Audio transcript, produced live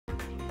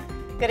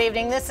Good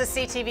evening. This is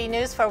CTV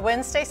News for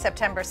Wednesday,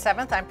 September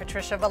 7th. I'm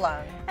Patricia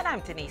Vallone. And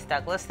I'm Denise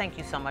Douglas. Thank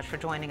you so much for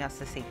joining us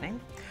this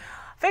evening.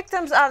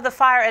 Victims of the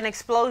fire and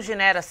explosion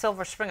at a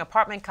Silver Spring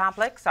apartment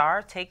complex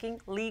are taking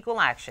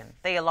legal action.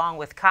 They, along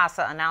with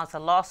CASA, announced a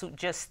lawsuit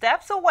just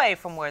steps away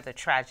from where the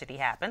tragedy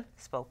happened.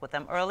 Spoke with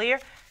them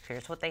earlier.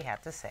 Here's what they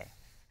had to say.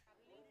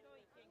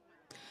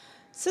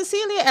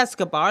 Cecilia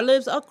Escobar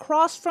lives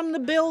across from the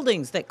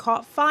buildings that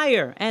caught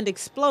fire and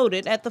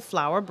exploded at the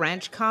Flower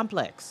Branch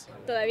complex.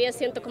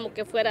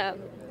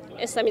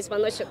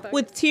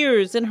 With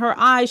tears in her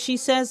eyes, she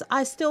says,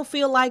 "I still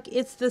feel like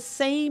it's the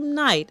same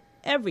night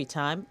every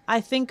time I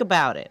think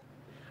about it."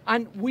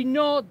 And we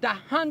know that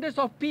hundreds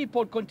of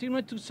people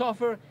continue to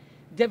suffer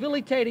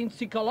debilitating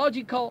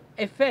psychological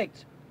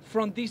effects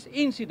from this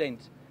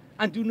incident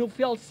and do not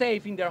feel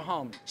safe in their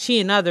homes. She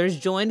and others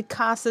joined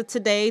CASA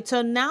today to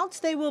announce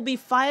they will be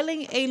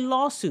filing a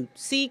lawsuit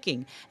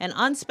seeking an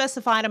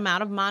unspecified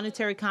amount of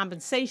monetary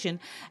compensation,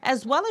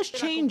 as well as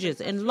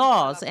changes in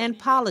laws and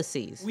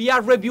policies. We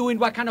are reviewing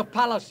what kind of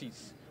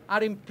policies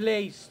are in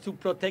place to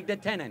protect the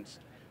tenants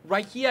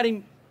right here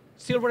in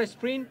Silver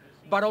Spring,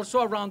 but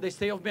also around the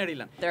state of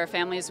Maryland. There are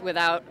families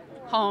without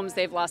homes.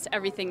 They've lost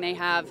everything they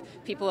have.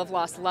 People have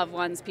lost loved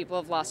ones. People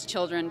have lost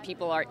children.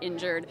 People are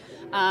injured.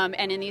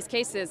 And in these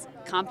cases,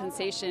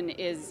 compensation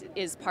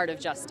is part of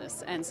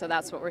justice. And so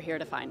that's what we're here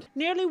to find.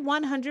 Nearly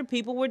 100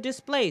 people were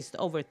displaced,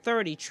 over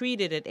 30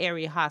 treated at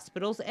area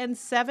hospitals, and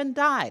 7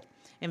 died.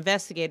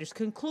 Investigators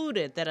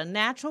concluded that a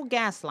natural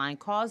gas line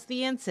caused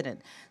the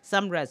incident.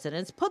 Some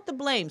residents put the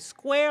blame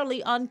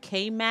squarely on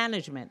K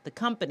Management, the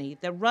company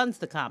that runs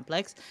the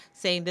complex,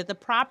 saying that the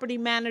property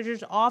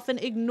managers often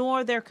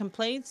ignore their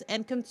complaints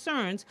and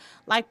concerns,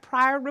 like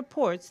prior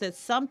reports that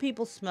some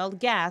people smelled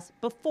gas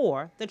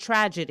before the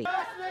tragedy.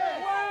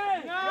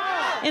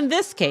 In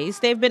this case,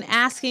 they've been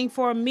asking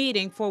for a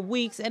meeting for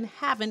weeks and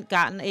haven't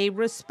gotten a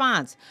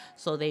response.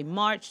 So they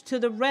marched to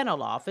the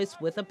rental office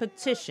with a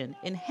petition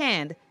in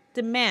hand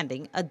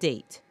demanding a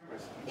date.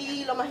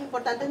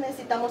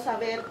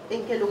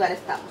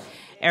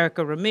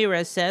 Erica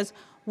Ramirez says,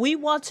 "We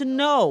want to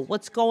know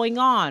what's going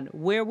on,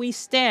 where we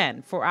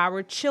stand for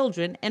our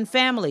children and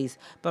families."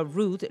 But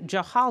Ruth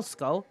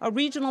Jahalsko, a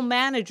regional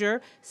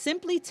manager,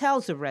 simply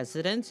tells the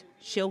residents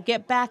she'll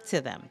get back to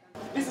them.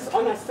 This is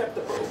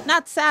unacceptable.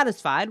 Not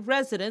satisfied,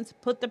 residents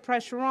put the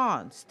pressure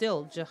on.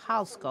 Still,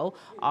 Jahalsko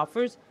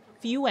offers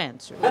few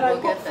answers. And I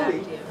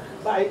hopefully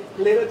by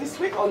later this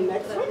week or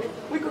next week,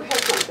 we could have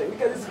something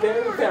because it's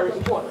very, very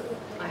important.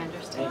 I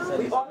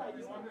understand.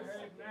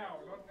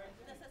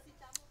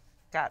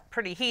 Got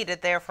pretty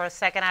heated there for a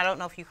second. I don't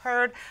know if you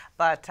heard,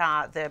 but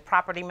the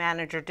property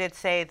manager did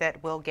say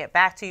that we'll get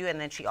back to you, and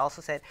then she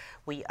also said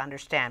we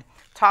understand.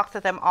 Talked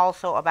to them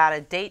also about a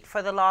date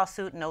for the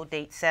lawsuit. No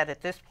date set at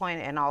this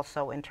point, and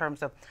also in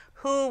terms of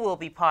who will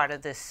be part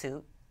of this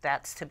suit,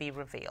 that's to be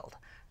revealed.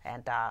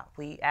 And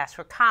we asked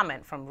for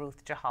comment from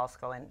Ruth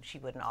Jahalsko, and she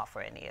wouldn't offer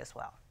any as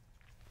well.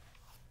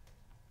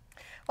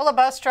 Well, a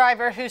bus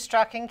driver who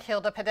struck and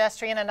killed a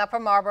pedestrian in Upper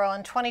Marlboro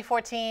in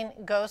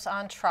 2014 goes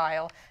on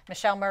trial.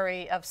 Michelle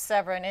Murray of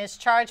Severn is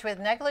charged with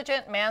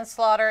negligent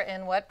manslaughter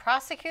in what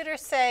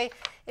prosecutors say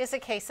is a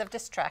case of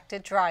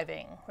distracted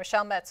driving.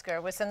 Rochelle Metzger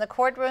was in the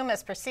courtroom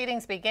as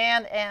proceedings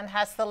began and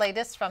has the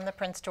latest from the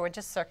Prince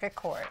George's Circuit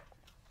Court.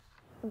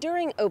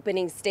 During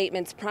opening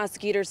statements,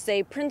 prosecutors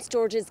say Prince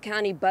George's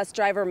County bus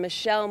driver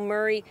Michelle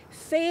Murray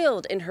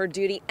failed in her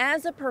duty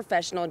as a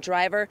professional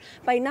driver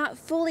by not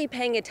fully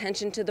paying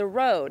attention to the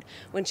road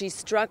when she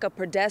struck a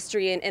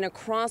pedestrian in a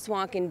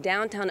crosswalk in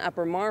downtown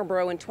Upper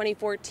Marlboro in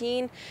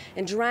 2014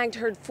 and dragged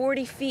her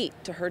 40 feet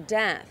to her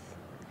death.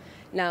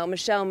 Now,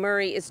 Michelle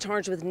Murray is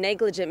charged with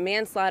negligent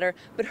manslaughter,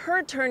 but her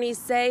attorneys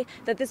say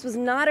that this was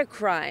not a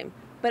crime,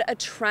 but a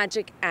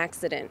tragic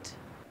accident.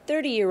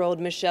 30-year-old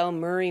Michelle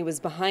Murray was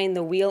behind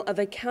the wheel of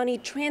a county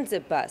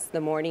transit bus the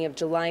morning of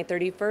July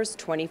 31st,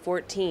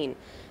 2014,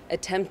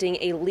 attempting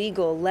a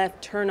legal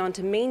left turn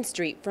onto Main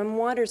Street from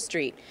Water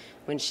Street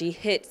when she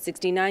hit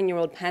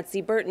 69-year-old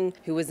Patsy Burton,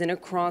 who was in a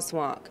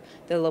crosswalk.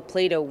 The La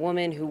Plata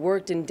woman who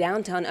worked in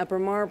downtown Upper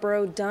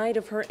Marlboro died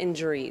of her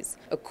injuries.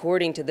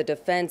 According to the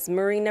defense,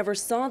 Murray never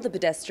saw the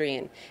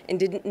pedestrian and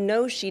didn't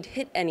know she'd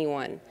hit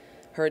anyone.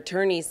 Her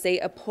attorneys say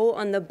a pole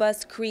on the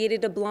bus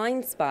created a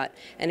blind spot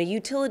and a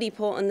utility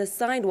pole on the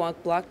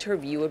sidewalk blocked her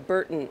view of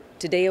Burton.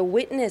 Today, a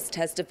witness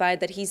testified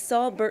that he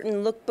saw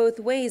Burton look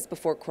both ways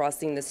before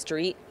crossing the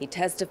street. He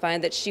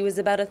testified that she was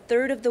about a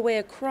third of the way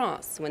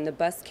across when the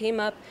bus came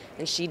up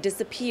and she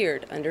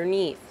disappeared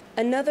underneath.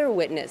 Another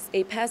witness,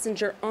 a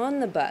passenger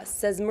on the bus,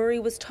 says Murray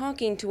was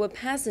talking to a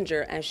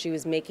passenger as she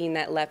was making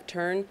that left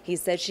turn. He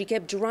said she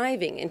kept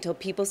driving until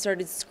people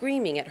started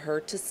screaming at her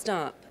to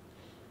stop.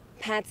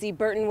 Patsy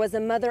Burton was a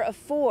mother of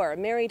 4,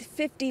 married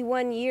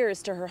 51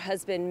 years to her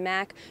husband,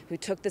 Mac, who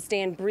took the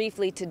stand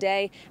briefly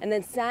today and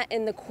then sat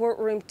in the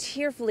courtroom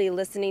tearfully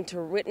listening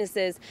to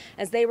witnesses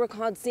as they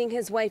recalled seeing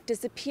his wife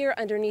disappear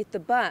underneath the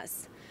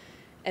bus.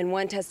 And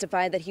one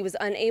testified that he was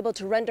unable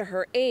to render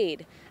her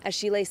aid as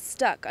she lay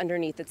stuck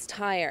underneath its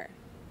tire.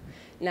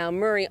 Now,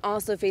 Murray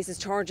also faces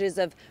charges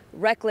of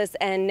reckless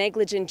and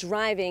negligent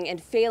driving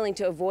and failing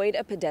to avoid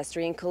a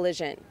pedestrian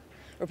collision.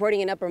 Reporting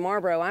in Upper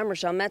Marlboro, I'm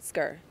Rochelle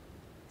Metzger,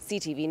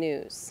 CTV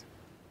News.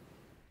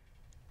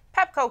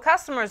 Pepco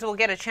customers will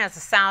get a chance to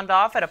sound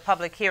off at a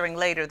public hearing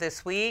later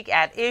this week.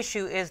 At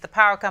issue is the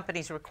power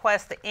company's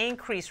request to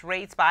increase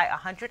rates by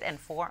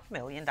 $104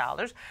 million.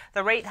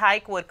 The rate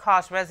hike would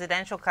cost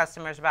residential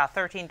customers about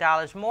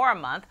 $13 more a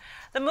month.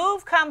 The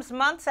move comes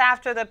months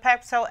after the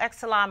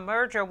Pepco-Exelon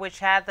merger, which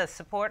had the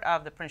support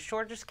of the Prince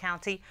George's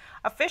County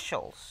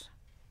officials.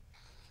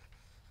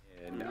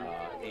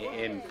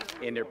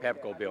 In their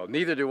Pepco bill.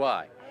 Neither do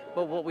I.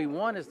 But what we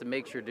want is to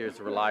make sure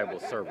there's reliable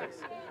service.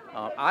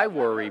 I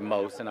worry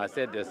most, and I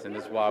said this, and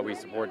this is why we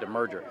support the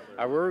merger.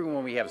 I worry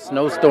when we have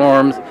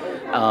snowstorms,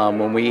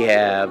 when we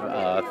have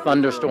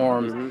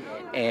thunderstorms,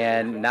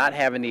 and not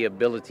having the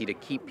ability to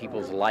keep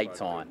people's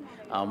lights on.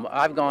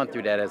 I've gone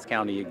through that as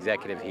county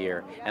executive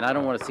here, and I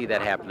don't want to see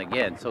that happen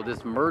again. So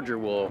this merger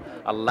will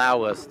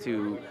allow us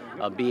to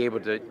be able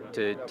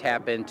to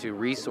tap into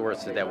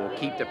resources that will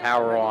keep the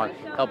power on,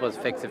 help us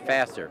fix it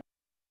faster.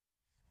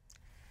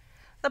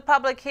 The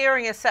public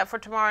hearing is set for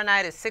tomorrow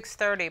night at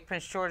 6:30 at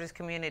Prince George's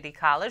Community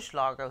College,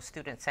 Largo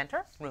Student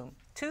Center, room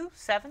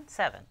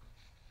 277.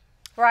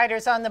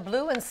 Riders on the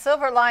blue and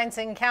silver lines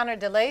encountered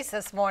delays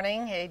this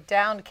morning. A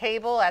downed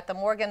cable at the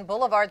Morgan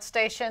Boulevard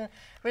station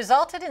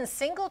resulted in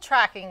single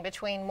tracking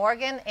between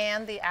Morgan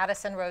and the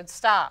Addison Road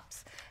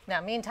stops. Now,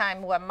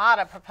 meantime,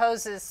 WMATA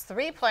proposes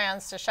 3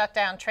 plans to shut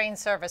down train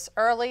service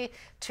early.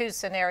 2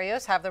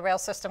 scenarios have the rail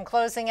system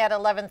closing at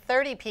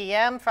 11:30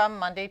 p.m. from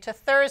Monday to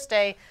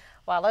Thursday,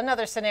 while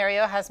another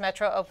scenario has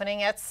Metro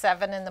opening at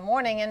 7 in the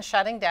morning and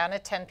shutting down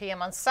at 10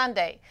 p.m. on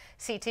Sunday.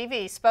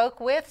 CTV spoke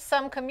with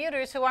some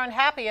commuters who aren't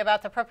happy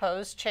about the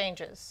proposed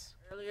changes.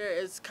 Earlier,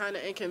 it's kind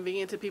of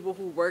inconvenient to people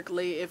who work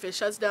late. If it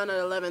shuts down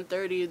at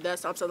 11:30, that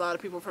stops a lot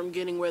of people from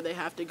getting where they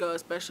have to go,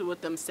 especially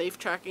with them safe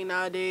tracking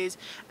nowadays.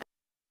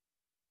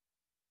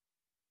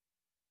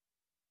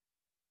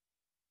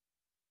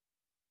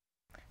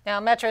 Now,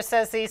 Metro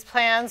says these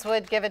plans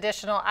would give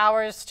additional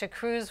hours to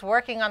crews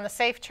working on the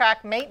Safe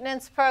Track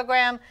maintenance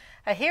program.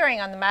 A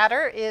hearing on the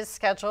matter is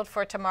scheduled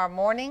for tomorrow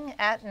morning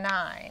at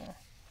 9.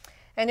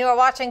 And you are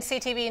watching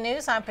CTV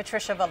News. I'm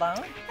Patricia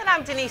Vallone. And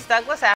I'm Denise Douglas.